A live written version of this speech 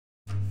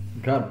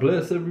God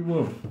bless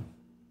everyone.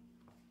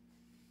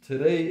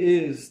 Today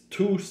is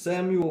 2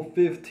 Samuel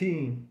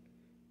 15,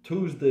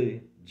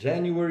 Tuesday,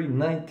 January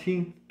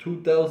 19th,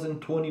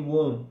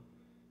 2021,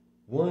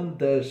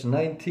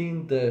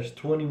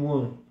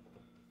 1-19-21.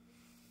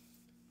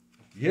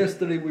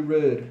 Yesterday we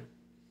read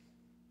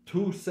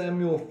 2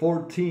 Samuel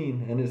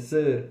 14 and it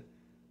said,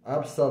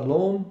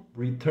 Absalom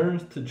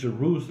returns to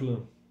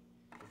Jerusalem.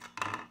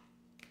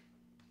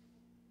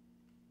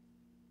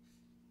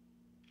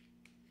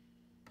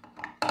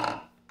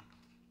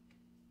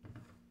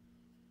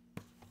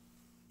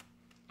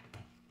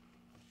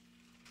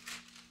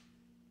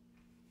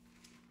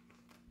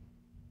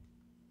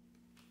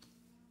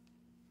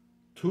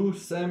 Two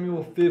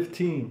Samuel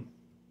 15.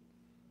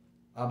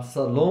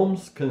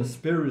 Absalom's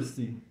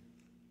conspiracy.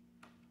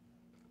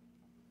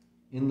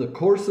 In the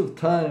course of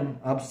time,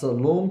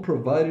 Absalom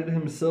provided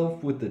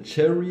himself with a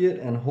chariot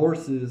and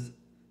horses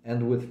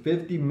and with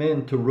 50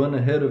 men to run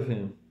ahead of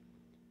him.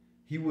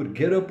 He would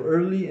get up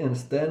early and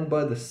stand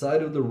by the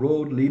side of the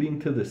road leading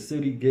to the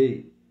city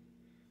gate.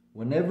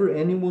 Whenever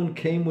anyone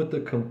came with a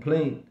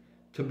complaint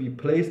to be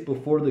placed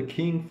before the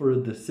king for a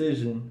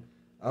decision,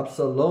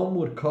 Absalom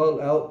would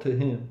call out to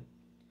him,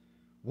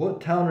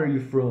 "What town are you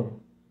from?"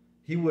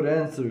 He would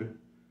answer,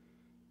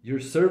 "Your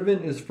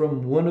servant is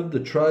from one of the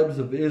tribes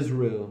of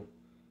Israel."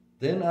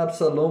 Then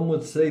Absalom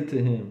would say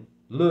to him,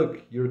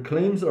 "Look, your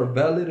claims are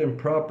valid and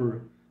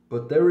proper,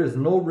 but there is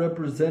no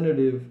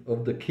representative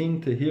of the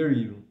king to hear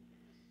you."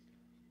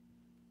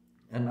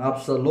 And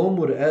Absalom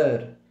would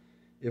add,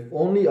 "If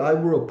only I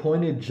were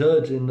appointed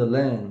judge in the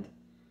land.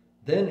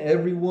 Then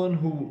everyone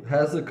who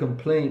has a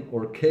complaint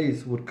or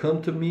case would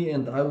come to me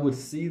and I would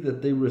see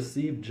that they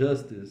receive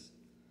justice."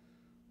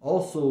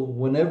 Also,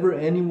 whenever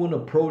anyone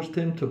approached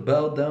him to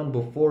bow down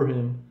before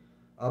him,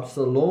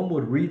 Absalom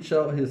would reach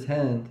out his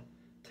hand,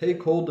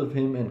 take hold of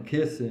him, and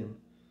kiss him.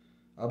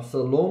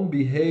 Absalom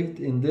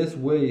behaved in this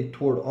way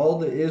toward all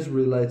the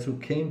Israelites who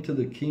came to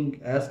the king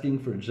asking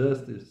for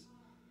justice.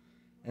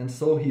 And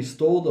so he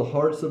stole the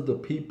hearts of the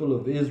people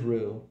of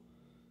Israel.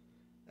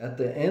 At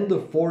the end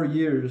of 4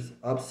 years,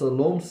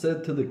 Absalom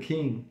said to the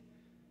king,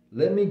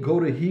 "Let me go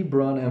to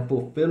Hebron and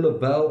fulfill a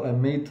vow I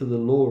made to the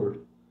Lord.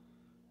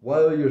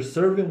 While your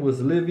servant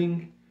was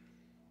living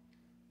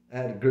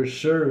at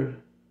Geshur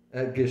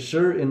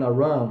in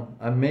Aram,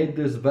 I made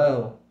this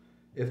vow.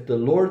 If the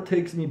Lord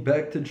takes me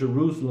back to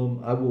Jerusalem,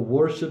 I will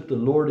worship the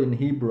Lord in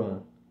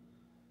Hebron."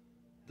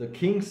 The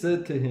king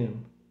said to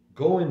him,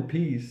 "Go in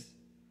peace."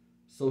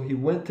 So he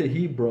went to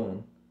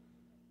Hebron.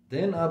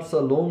 Then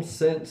Absalom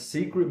sent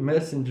secret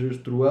messengers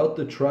throughout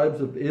the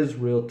tribes of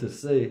Israel to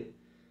say,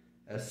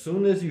 "As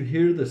soon as you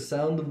hear the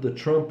sound of the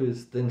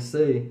trumpets, then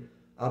say,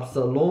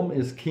 'Absalom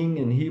is king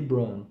in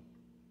Hebron.'"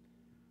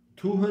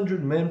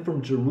 200 men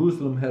from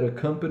Jerusalem had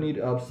accompanied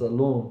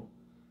Absalom.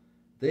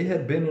 They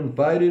had been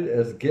invited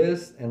as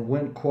guests and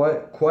went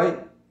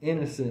quite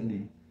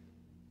innocently,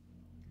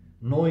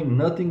 knowing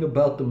nothing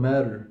about the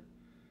matter.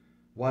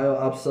 While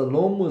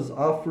Absalom was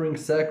offering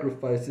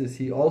sacrifices,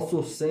 he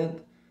also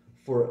sent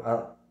for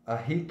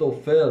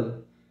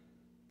Ahithophel,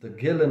 the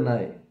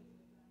Gilonite,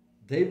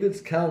 David's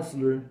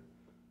counselor,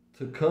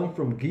 to come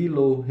from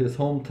Gilo, his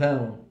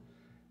hometown.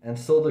 And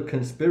so the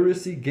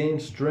conspiracy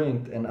gained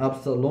strength and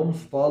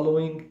Absalom's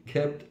following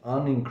kept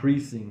on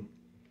increasing.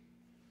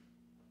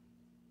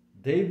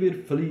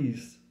 David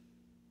flees.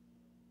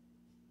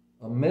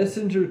 A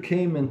messenger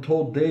came and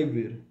told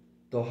David,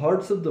 "The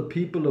hearts of the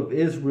people of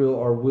Israel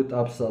are with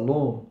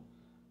Absalom."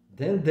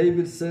 Then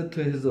David said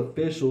to his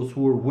officials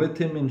who were with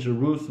him in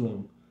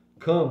Jerusalem,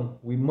 "Come,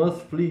 we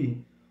must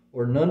flee,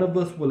 or none of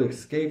us will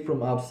escape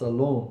from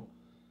Absalom.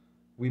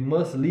 We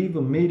must leave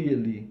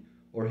immediately,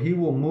 or he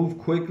will move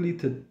quickly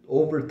to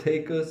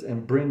overtake us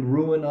and bring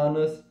ruin on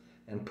us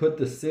and put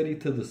the city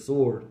to the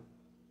sword."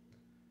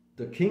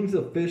 The king's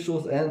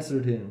officials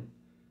answered him,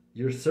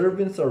 "Your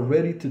servants are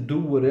ready to do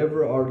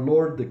whatever our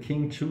lord the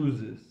king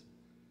chooses."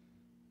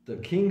 The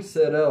king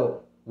set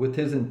out, with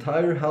his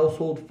entire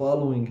household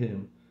following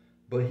him,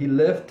 but he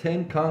left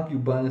 10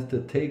 concubines to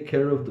take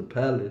care of the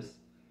palace.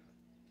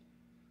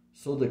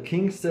 So the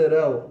king set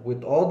out,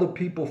 with all the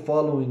people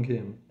following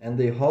him, and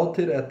they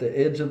halted at the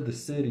edge of the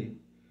city.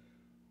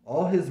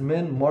 All his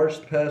men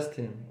marched past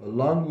him,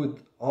 along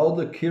with all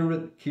the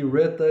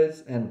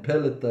Kerethites and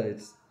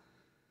Pelethites,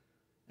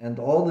 and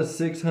all the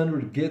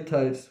 600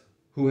 Gittites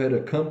who had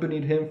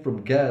accompanied him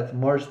from Gath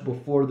marched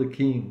before the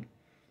king.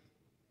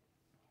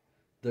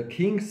 The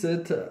king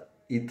said to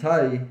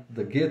Ittai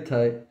the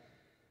Gittite,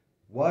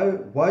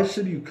 Why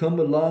should you come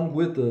along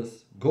with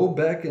us? Go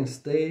back and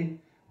stay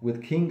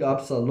with King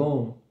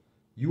Absalom.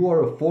 You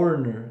are a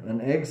foreigner, an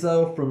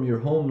exile from your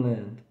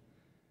homeland.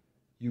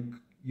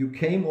 You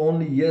came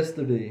only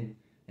yesterday,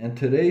 and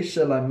today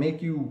shall I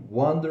make you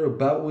wander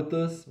about with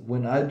us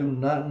when I do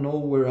not know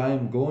where I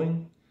am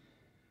going?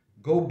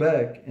 Go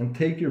back and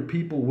take your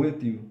people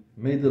with you.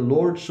 May the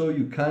Lord show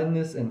you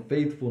kindness and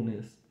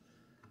faithfulness.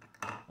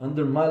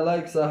 Under my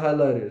likes I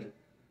highlighted,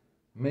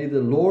 may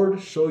the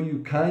Lord show you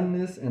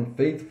kindness and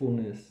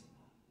faithfulness.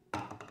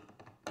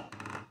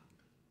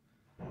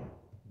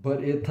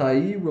 But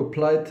Ittai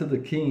replied to the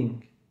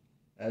king,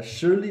 "As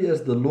surely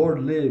as the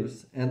Lord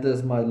lives, and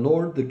as my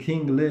lord the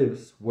king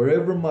lives,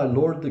 wherever my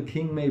lord the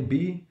king may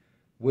be,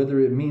 whether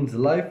it means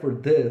life or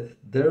death,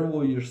 there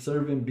will your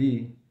servant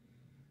be."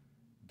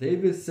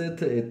 David said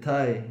to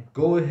Ittai,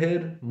 "Go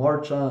ahead,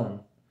 march on."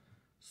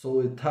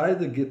 So Ittai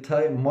the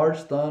Gittite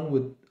marched on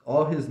with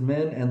all his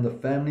men and the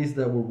families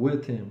that were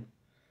with him.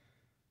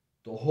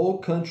 The whole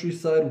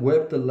countryside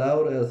wept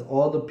aloud as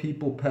all the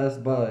people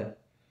passed by.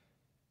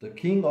 The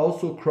king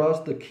also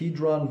crossed the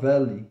Kidron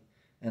Valley,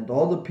 and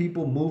all the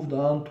people moved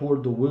on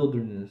toward the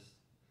wilderness.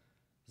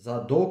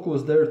 Zadok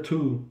was there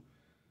too,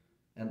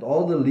 and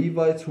all the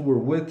Levites who were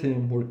with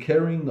him were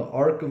carrying the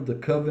ark of the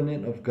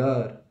covenant of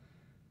God.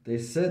 They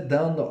set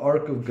down the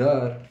ark of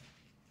God,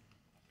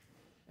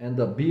 and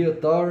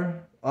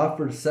Abiathar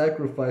offered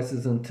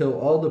sacrifices until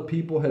all the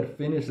people had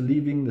finished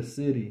leaving the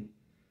city.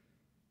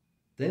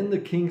 Then the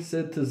king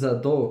said to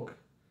Zadok,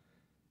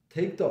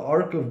 "Take the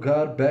ark of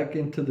God back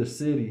into the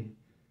city.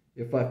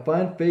 If I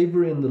find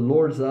favor in the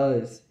Lord's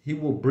eyes, he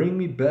will bring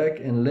me back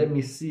and let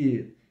me see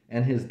it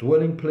and his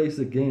dwelling place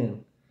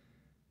again.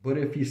 But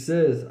if he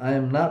says, 'I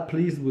am not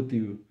pleased with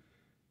you,'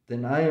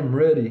 then I am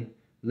ready.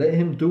 Let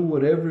him do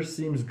whatever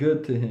seems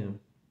good to him,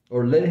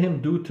 or let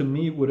him do to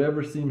me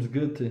whatever seems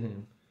good to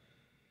him."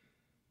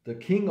 The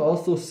king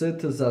also said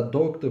to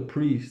Zadok the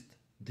priest,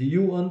 "Do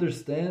you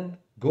understand?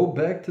 Go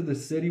back to the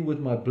city with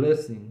my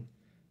blessing.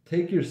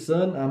 Take your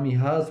son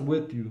Amihaz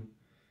with you,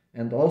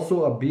 and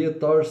also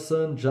Abiathar's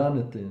son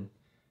Jonathan.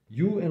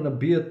 You and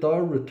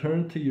Abiathar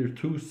return to your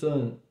two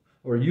sons,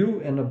 or you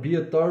and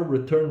Abiathar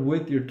return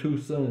with your two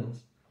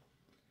sons.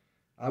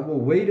 I will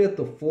wait at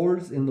the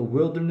fords in the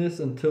wilderness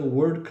until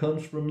word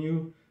comes from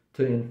you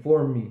to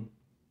inform me."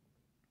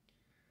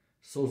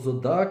 So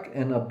Zadok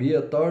and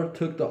Abiathar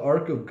took the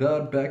ark of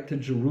God back to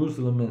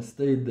Jerusalem and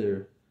stayed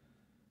there.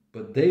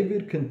 But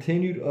David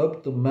continued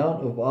up the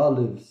Mount of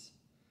Olives,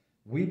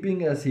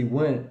 weeping as he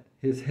went.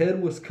 His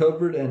head was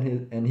covered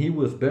and he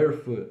was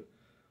barefoot.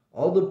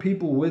 All the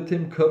people with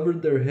him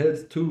covered their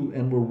heads too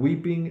and were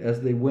weeping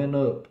as they went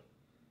up.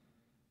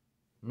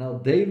 Now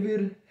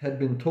David had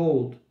been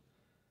told,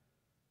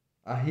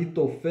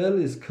 "Ahithophel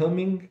is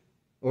coming,"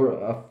 or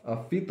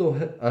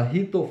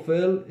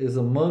Ahithophel is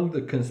among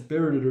the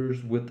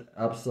conspirators with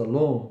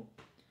Absalom.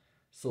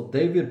 So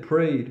David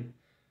prayed,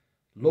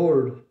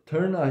 "Lord,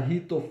 turn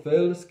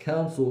Ahithophel's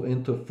counsel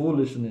into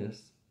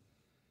foolishness."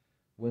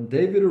 When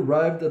David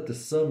arrived at the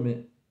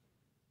summit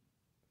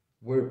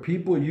where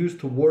people used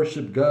to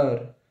worship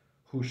God,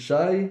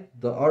 Hushai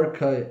the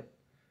Archite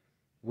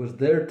was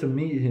there to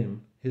meet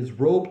him, his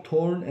robe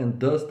torn and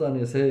dust on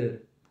his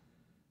head.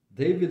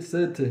 David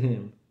said to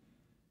him,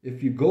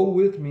 "If you go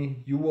with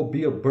me, you will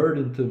be a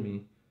burden to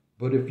me.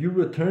 But if you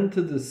return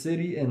to the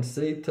city and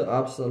say to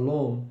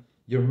Absalom,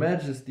 'Your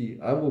Majesty,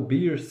 I will be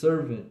your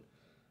servant.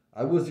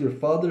 I was your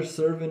father's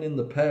servant in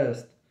the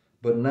past,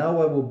 but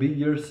now I will be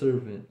your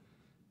servant,'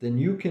 then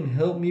you can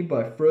help me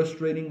by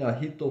frustrating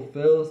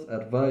Ahithophel's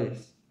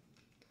advice.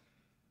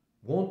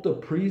 Won't the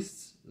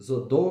priests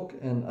Zadok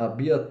and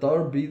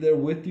Abiathar be there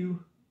with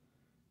you?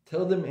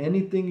 Tell them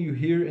anything you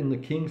hear in the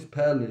king's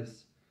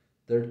palace.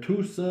 Their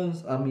two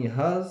sons,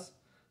 Amihaz,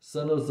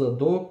 son of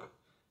Zadok,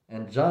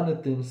 and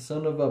Jonathan,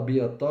 son of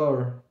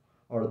Abiathar,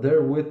 are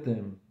there with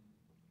them.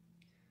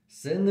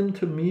 Send them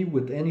to me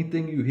with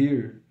anything you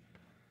hear."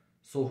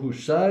 So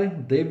Hushai,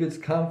 David's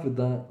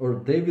confidant,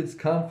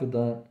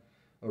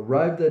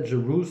 arrived at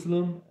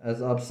Jerusalem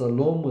as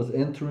Absalom was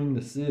entering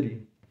the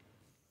city.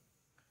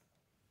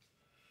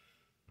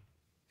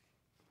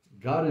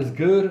 God is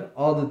good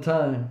all the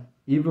time,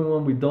 even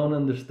when we don't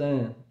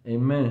understand.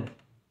 Amen.